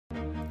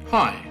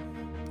Hi,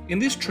 in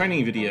this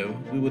training video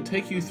we will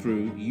take you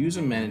through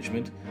user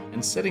management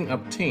and setting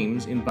up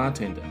teams in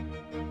Bartender.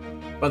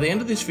 By the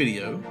end of this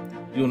video,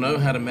 you'll know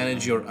how to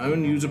manage your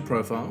own user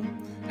profile,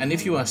 and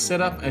if you are set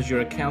up as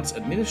your account's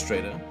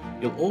administrator,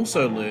 you'll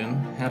also learn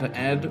how to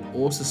add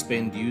or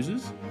suspend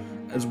users,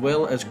 as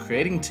well as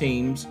creating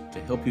teams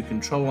to help you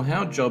control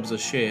how jobs are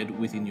shared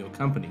within your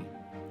company.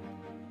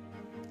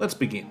 Let's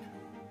begin.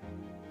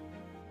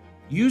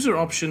 User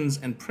options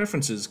and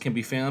preferences can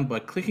be found by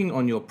clicking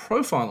on your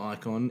profile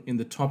icon in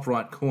the top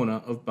right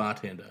corner of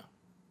Bartender.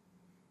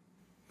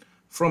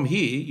 From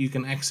here, you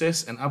can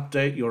access and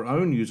update your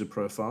own user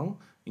profile,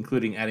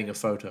 including adding a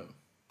photo.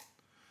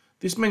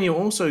 This menu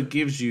also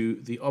gives you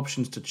the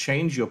options to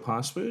change your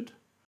password,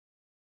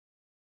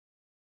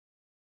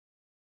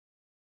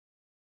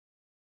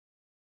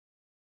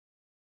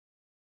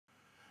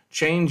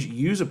 change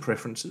user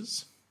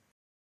preferences,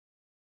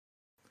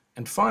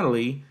 and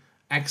finally,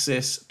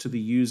 access to the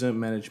User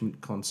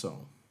Management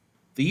Console.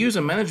 The User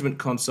Management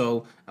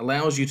Console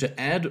allows you to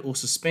add or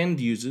suspend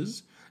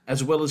users,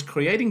 as well as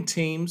creating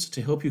teams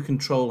to help you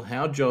control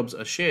how jobs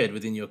are shared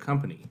within your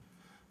company.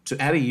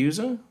 To add a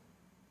user,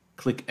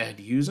 click Add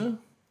User,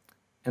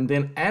 and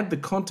then add the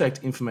contact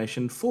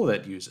information for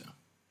that user.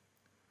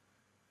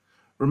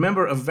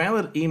 Remember, a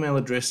valid email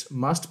address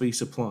must be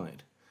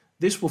supplied.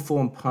 This will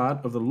form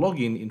part of the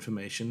login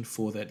information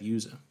for that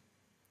user.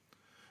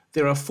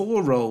 There are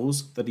 4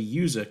 roles that a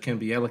user can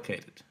be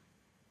allocated: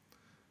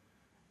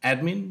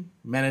 admin,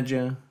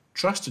 manager,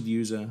 trusted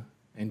user,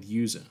 and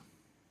user.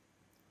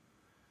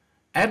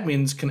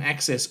 Admins can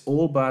access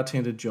all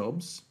Bartender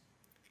jobs,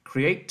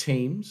 create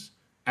teams,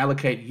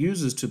 allocate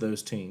users to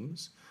those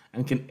teams,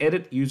 and can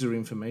edit user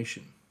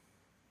information.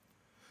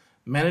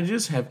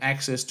 Managers have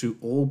access to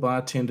all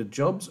Bartender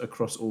jobs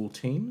across all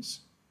teams.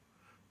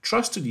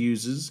 Trusted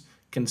users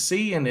can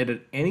see and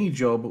edit any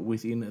job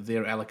within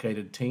their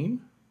allocated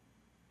team.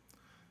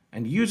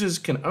 And users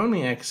can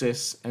only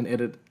access and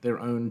edit their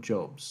own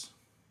jobs.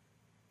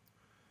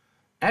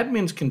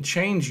 Admins can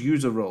change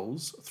user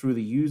roles through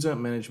the User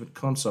Management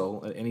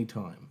Console at any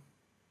time.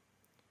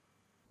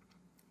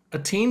 A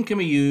team can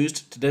be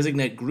used to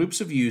designate groups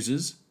of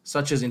users,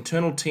 such as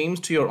internal teams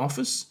to your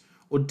office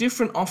or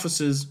different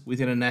offices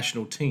within a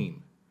national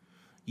team.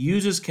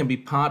 Users can be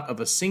part of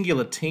a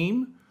singular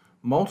team,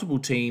 multiple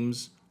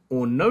teams,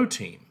 or no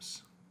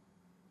teams.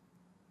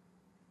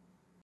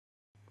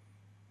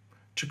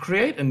 To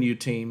create a new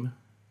team,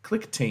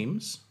 click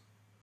Teams,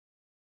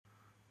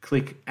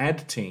 click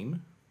Add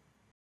Team,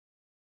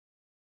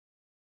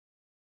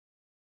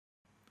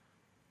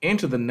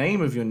 enter the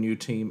name of your new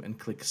team and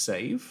click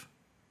Save.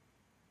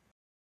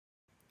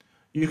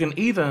 You can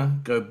either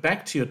go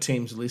back to your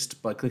teams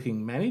list by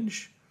clicking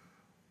Manage,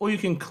 or you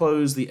can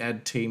close the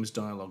Add Teams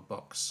dialog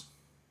box.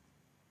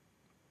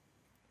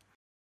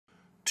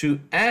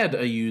 To add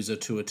a user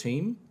to a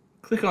team,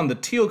 click on the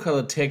teal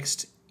colored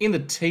text in the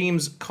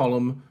Teams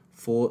column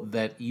for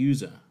that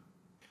user.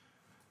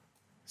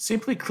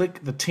 Simply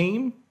click the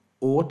team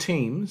or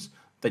teams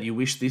that you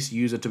wish this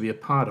user to be a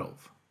part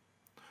of.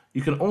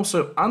 You can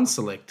also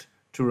unselect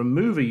to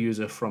remove a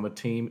user from a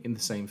team in the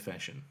same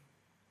fashion.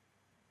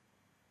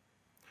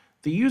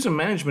 The User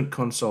Management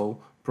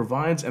Console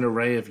provides an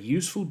array of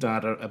useful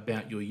data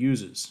about your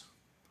users.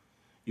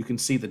 You can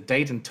see the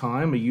date and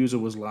time a user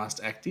was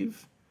last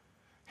active,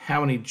 how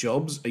many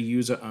jobs a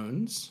user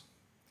owns,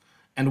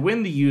 and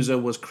when the user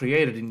was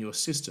created in your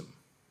system.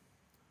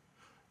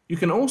 You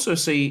can also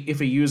see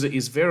if a user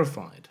is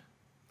verified.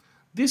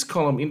 This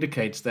column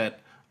indicates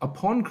that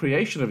upon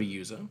creation of a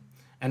user,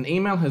 an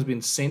email has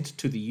been sent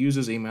to the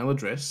user's email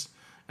address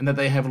and that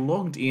they have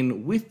logged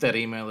in with that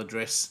email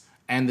address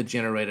and the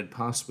generated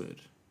password.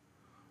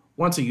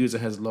 Once a user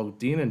has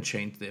logged in and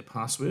changed their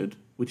password,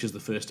 which is the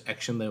first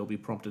action they will be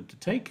prompted to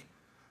take,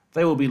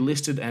 they will be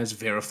listed as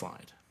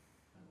verified.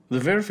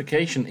 The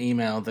verification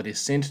email that is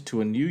sent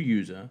to a new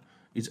user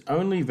is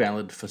only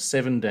valid for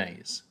 7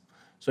 days.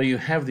 So you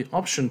have the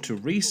option to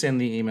resend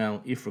the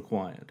email if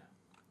required.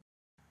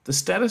 The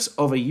status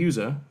of a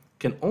user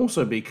can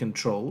also be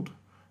controlled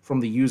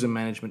from the User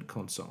Management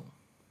Console.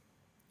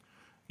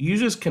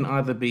 Users can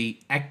either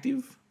be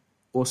active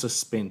or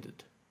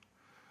suspended.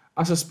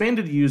 A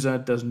suspended user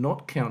does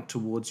not count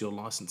towards your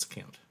license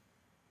count.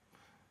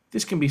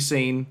 This can be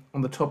seen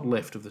on the top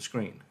left of the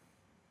screen.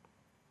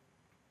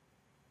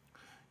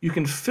 You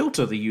can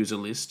filter the user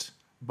list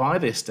by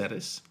their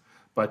status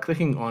by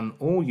clicking on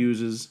All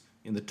Users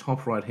in the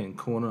top right-hand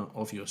corner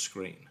of your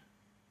screen.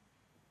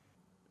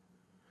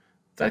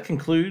 That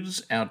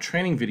concludes our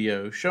training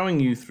video showing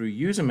you through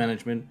user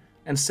management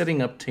and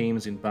setting up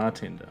teams in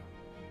Bartender.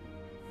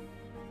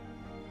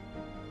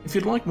 If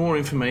you'd like more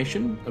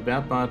information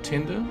about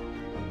Bartender,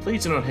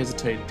 please do not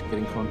hesitate to get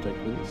in contact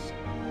with us.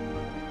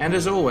 And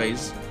as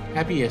always,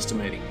 happy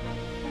estimating.